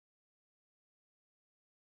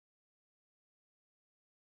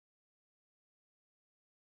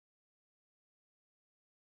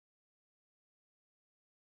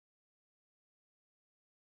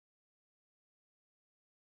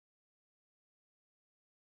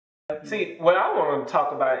See, what I want to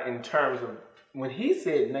talk about in terms of when he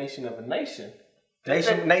said nation of a nation.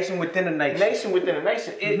 Nation within a nation. Nation within a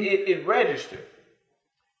nation. It registered.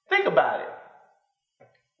 Think about it.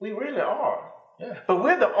 We really are. Yeah. But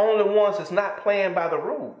we're the only ones that's not playing by the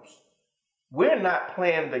rules. We're not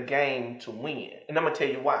playing the game to win. And I'm going to tell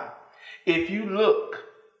you why. If you look,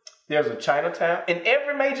 there's a Chinatown. In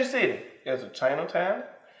every major city, there's a Chinatown.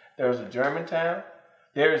 There's a Germantown.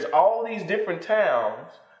 There's all these different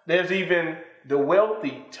towns. There's even the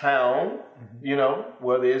wealthy town, you know,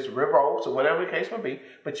 whether it's River Oaks or whatever the case may be.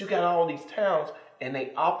 But you got all these towns, and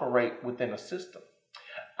they operate within a system.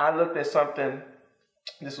 I looked at something,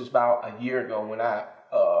 this was about a year ago when I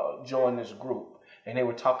joined this group, and they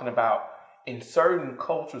were talking about in certain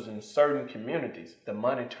cultures, in certain communities, the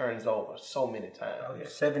money turns over so many times. Oh, yeah.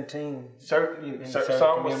 17. Certain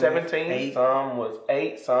some was 17, 8. some was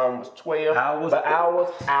 8, some was 12. Hours. But hours.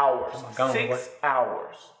 Oh 6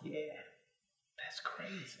 hours. Yeah. That's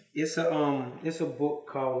crazy. It's a book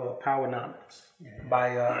called Powernomics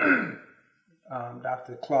by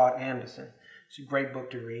Dr. Claude Anderson. It's a great book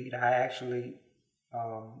to read. I actually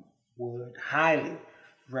would highly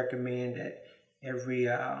recommend that every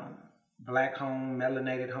black home,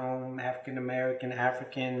 melanated home, African American,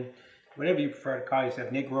 African, whatever you prefer to call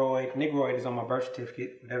yourself, Negroid. Negroid is on my birth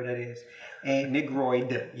certificate, whatever that is. And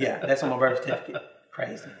Negroid, yeah, that's on my birth certificate.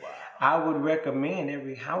 Crazy. Wow. I would recommend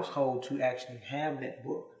every household to actually have that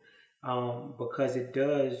book because it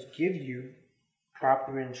does give you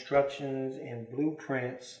proper instructions and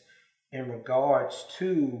blueprints in regards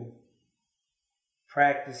to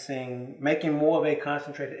practicing, making more of a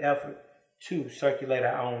concentrated effort to circulate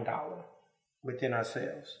our own dollar within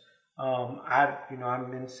ourselves.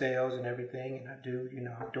 I'm in sales and everything, and I do,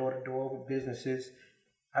 door to door with businesses.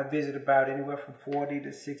 I visit about anywhere from 40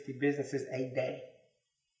 to 60 businesses a day.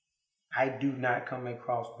 I do not come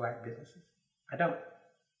across black businesses. I don't.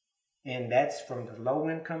 And that's from the low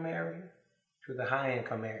income area to the high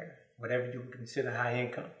income area, whatever you would consider high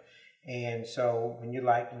income. And so when you're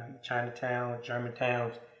like, Chinatown,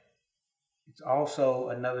 Germantowns, it's also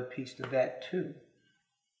another piece to that too.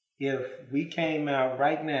 If we came out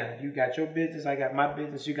right now, you got your business, I got my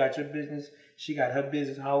business, you got your business, she got her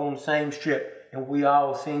business, all on the same strip, and we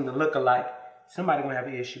all seem to look alike, somebody gonna have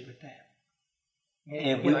an issue with that.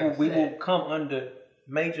 And we will come under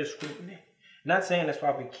major scrutiny. Not saying that's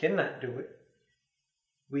why we cannot do it.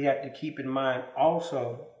 We have to keep in mind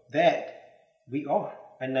also that we are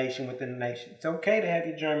a nation within a nation. It's okay to have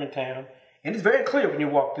your Germantown, and it's very clear when you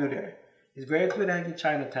walk through there. It's very clear to have your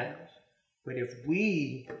Chinatowns. But if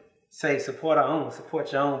we say support our own,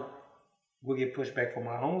 support your own, we'll get pushback from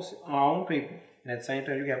our own people. And at the same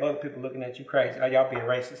time, you have other people looking at you crazy. Oh, y'all being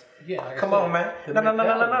racist. Yeah, like come on, man. No.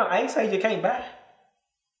 I ain't saying you can't buy.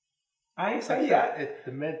 I ain't saying it's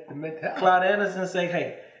the mentality. Claude Anderson say,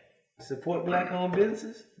 hey, support black-owned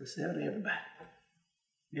businesses, but sell to everybody.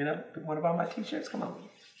 Want to buy my T-shirts? Come on.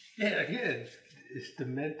 Yeah, again, it's the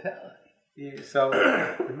mentality. Yeah, so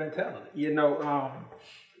the mentality.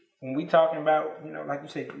 When we talking about, like you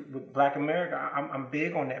said, with Black America, I'm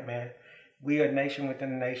big on that, man. We are a nation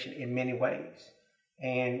within a nation in many ways.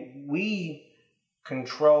 And we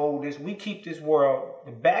control this. We keep this world,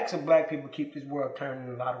 the backs of black people keep this world turned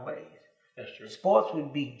in a lot of ways. That's true. Sports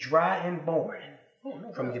would be dry and boring.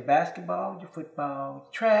 From your basketball, your football,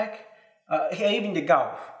 track, even your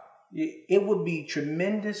golf. It would be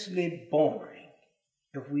tremendously boring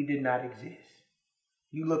if we did not exist.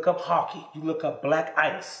 You look up hockey, you look up black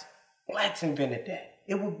ice. Blacks invented that.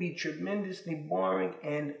 It would be tremendously boring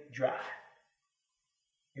and dry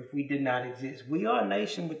if we did not exist. We are a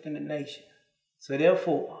nation within a nation. So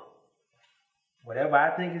therefore, whatever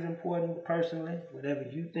I think is important personally, whatever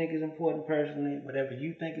you think is important personally, whatever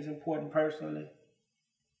you think is important personally,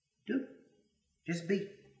 do. Just be.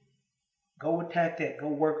 Go attack that. Go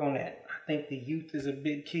work on that. I think the youth is a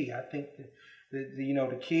big key. I think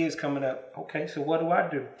the kids coming up, okay, so what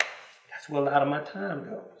do? That's where a lot of my time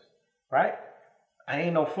goes, right? I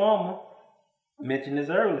ain't no farmer. Mentioned this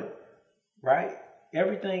earlier, right?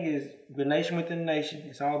 Everything is the nation within the nation.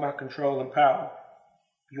 It's all about control and power.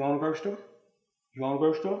 You own a grocery store? You own a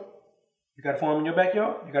grocery store? You got a farm in your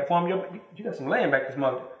backyard? You got a farm in your you got some land back this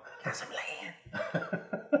mother. Got some land.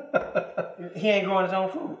 He ain't growing his own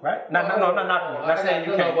food, right? No. Not saying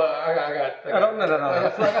you can't. I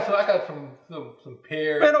got some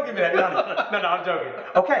pears. Man, don't give me that. No, I'm joking.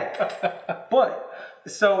 Okay, but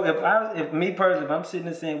so if me personally, if I'm sitting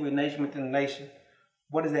there saying we're a nation within a nation,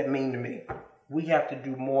 what does that mean to me? We have to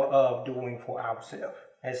do more of doing for ourselves.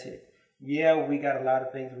 That's it. Yeah, we got a lot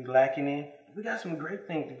of things we're lacking in. We got some great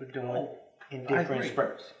things that we're doing in different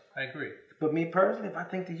spurts. I agree. But me personally, if I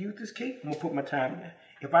think the youth is key, I'm going to put my time there.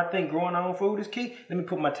 If I think growing our own food is key, let me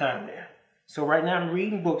put my time there. So right now I'm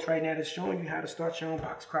reading books right now that's showing you how to start your own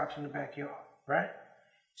box crops in the backyard, right?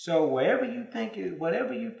 So whatever you think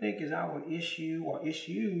is our issue or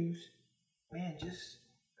issues, man, just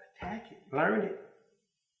attack it, learn it.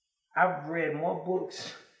 I've read more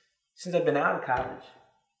books since I've been out of college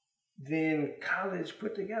than college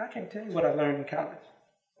put together. I can't tell you what I learned in college.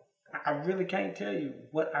 I really can't tell you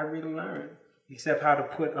what I really learned, except how to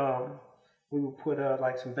put, we would put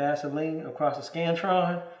like some Vaseline across the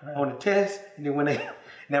Scantron on the test, and then when they,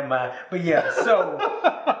 never mind. But yeah, so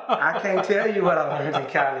I can't tell you what I learned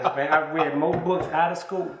in college, man. I read more books out of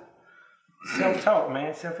school. Self-taught,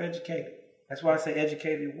 man, self-educated. That's why I say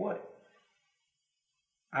educated what?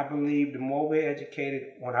 I believe the more we're educated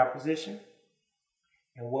on our position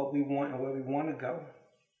and what we want and where we want to go,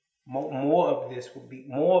 more of this will be,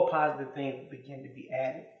 more positive things will begin to be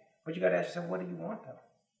added. But you got to ask yourself, what do you want though?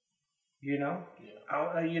 You know?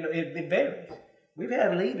 Yeah. It varies. We've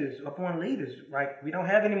had leaders, upon leaders, right? We don't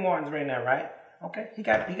have any Martins right now, right? Okay, he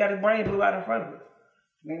got his brain blew out in front of us.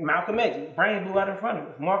 Malcolm X, brain blew out in front of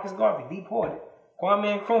us. Marcus Garvey, deported.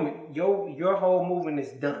 Kwame Nkrumah, your whole movement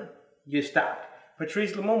is done. You're stopped.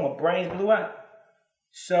 Patrice Lumumba, brains blew out.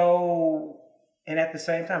 So, and at the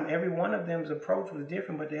same time, every one of them's approach was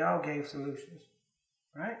different, but they all gave solutions,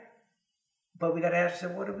 right? But we got to ask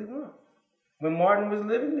ourselves, what do we want? When Martin was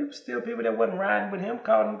living, there was still people that wasn't riding with him,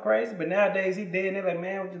 calling him crazy. But nowadays, he dead, and they're like,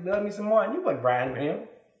 man, would you love me some Martin? You wasn't riding with him.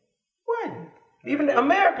 Wasn't. Even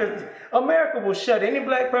America will shut any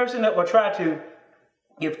black person up or try to.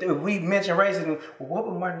 If we mention racism, well, what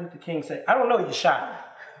would Martin Luther King say? I don't know, you shot him.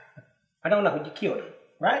 I don't know, you killed him,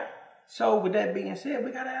 right? So with that being said,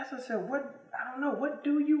 we got to ask ourselves, what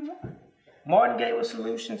do you want? Martin gave us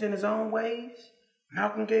solutions in his own ways.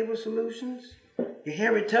 Malcolm gave us solutions.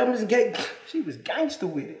 Harriet Tubman she was gangster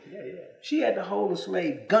with it. Yeah. She had to hold a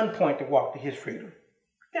slave gunpoint to walk to his freedom.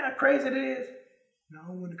 You know how crazy it is? No,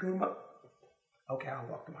 I want to go to my... Okay, I'll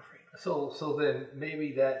walk to my freedom. So then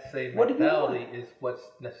maybe that same mentality is what's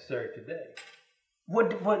necessary today. What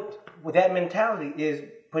that mentality is,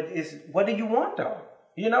 but it's what do you want though?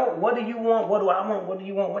 You know, what do you want? What do I want? What do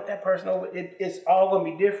you want? What that person over? It's all gonna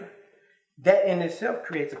be different. That in itself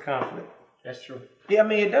creates a conflict. That's true. Yeah, I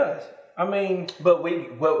mean it does. I mean, but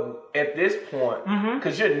at this point,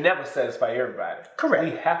 because you'll never satisfy everybody. Correct.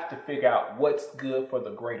 We have to figure out what's good for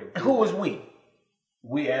the greater good. Who is we?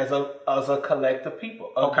 We as a collective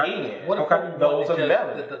people. Okay. Again, what okay. Those are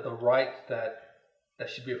the rights that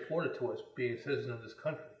should be afforded to us being citizens of this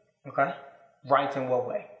country. Okay. Rights in what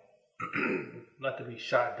way? Not to be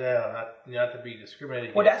shot down, not to be discriminated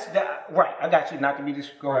against. Well, that's right. I got you. Not to be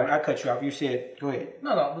discriminated. Right. I cut you off. You said, go ahead.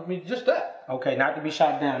 No, I mean just that. Okay, not to be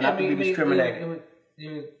shot down, not to be discriminated.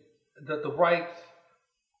 The rights.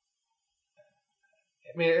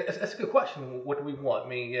 I mean, it's a good question. What do we want? I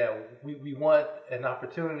mean, yeah, we want an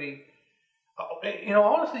opportunity. You know,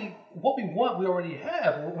 honestly, what we want, we already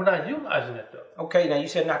have. We're not utilizing it, though. Okay, now you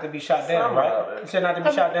said not to be shot down, right? You said not to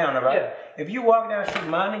be shot down, right? Yeah. If you walk down the street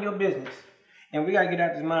minding your business, and we got to get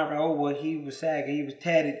out this mind, oh, well, he was sagging, he was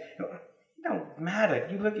tatted. It don't matter.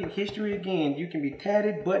 You look at history again, you can be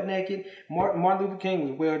tatted, butt naked. Martin Luther King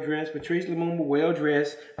was well-dressed. Patrice Lumumba,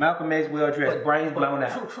 well-dressed. Malcolm X, well-dressed. Brains blown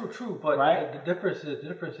out. True. But right? the difference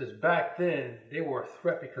is back then, they were a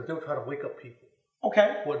threat because they were trying to wake up people.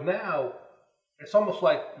 Okay. But now, it's almost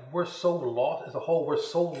like we're so lost as a whole. We're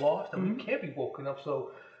so lost that we can't be woken up.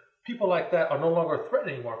 So people like that are no longer a threat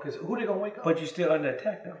anymore because who are they going to wake up? But you're still under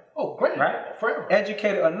attack, though. Oh, great. Right? Forever.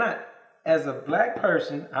 Educated or not. As a black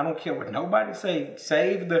person, I don't care what nobody say.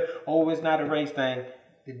 Save the, it's not a race thing.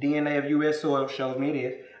 The DNA of U.S. soil shows me it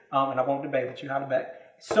is. And I won't debate with you. Holler back.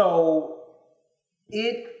 So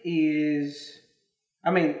it is,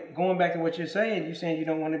 I mean, going back to what you're saying you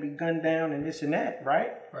don't want to be gunned down and this and that,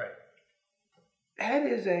 right? Right. That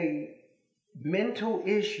is a mental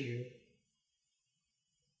issue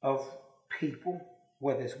of people,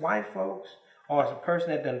 whether it's white folks or it's a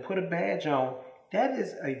person that doesn't put a badge on. That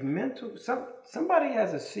is a mental, somebody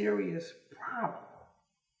has a serious problem,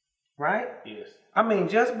 right? Yes. I mean,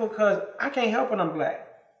 just because I can't help it I'm black.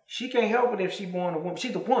 She can't help it if she's born a woman.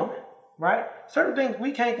 She's a woman, right? Certain things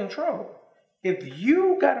we can't control. If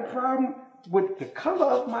you got a problem with the color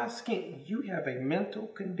of my skin, you have a mental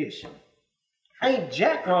condition. Ain't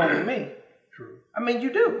jack wrong with me. True. I mean,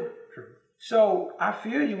 you do. True. So I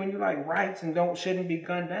feel you when you like rights and shouldn't be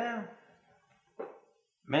gunned down.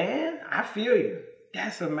 Man, I feel you.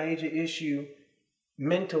 That's a major issue,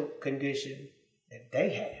 mental condition that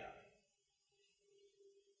they have.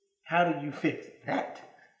 How do you fix that?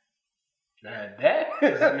 Now that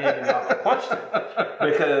is a $1 million question.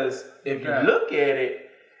 Because if you look at it,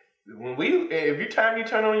 every time you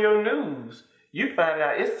turn on your news, you find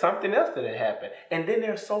out it's something else that had happened. And then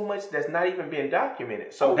there's so much that's not even being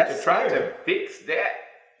documented. So to try to fix that.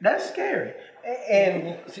 That's scary.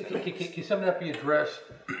 And can some of that be addressed?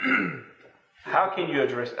 How can you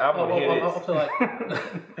address it? I want to hear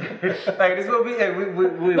this. Like this will be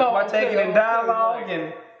we partaking in dialogue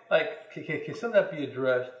and can some of that be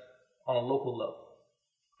addressed on a local level?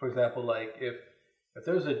 For example, like if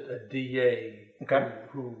there's a DA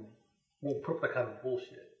who won't put that kind of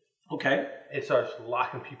bullshit. Okay. It starts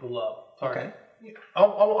locking people up. Okay.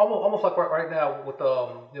 Almost like right now with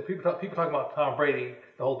people talking about Tom Brady,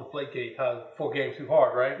 the whole Deflategate, how 4 games too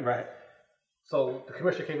hard, right? Right. So the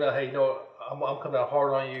commissioner came out, hey, you know, I'm coming out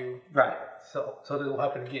hard on you. Right. So that will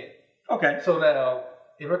happen again. Okay. So now,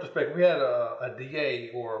 in retrospect, we had a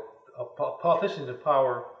DA or a politician in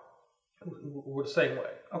power who were the same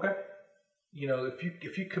way. Okay. You know,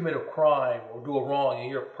 if you commit a crime or do a wrong and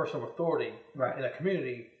you're a person of authority in that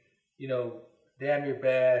community, you know, damn your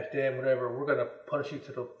badge, damn whatever, we're gonna punish you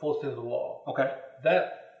to the full extent of the law. Okay.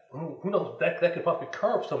 That who knows that could possibly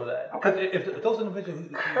curb some of that. Okay. If those individuals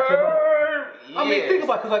I mean, think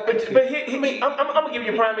about it, I'm gonna give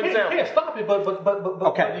you a prime example. You can't stop it, but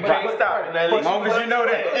okay, you can't stop it. As long as you know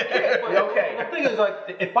that. Okay. The thing is, like,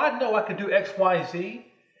 if I know I can do X, Y, Z,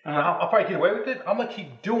 I'll probably get away with it. I'm gonna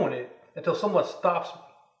keep doing it until someone stops me.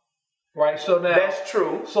 Right. So now that's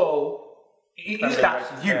true. So he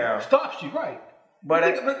stops you. Stops you, right? But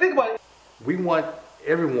think about it. We want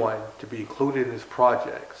everyone to be included in this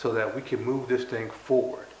project so that we can move this thing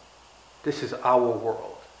forward. This is our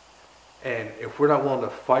world. And if we're not willing to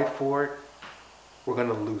fight for it, we're going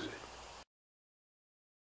to lose it.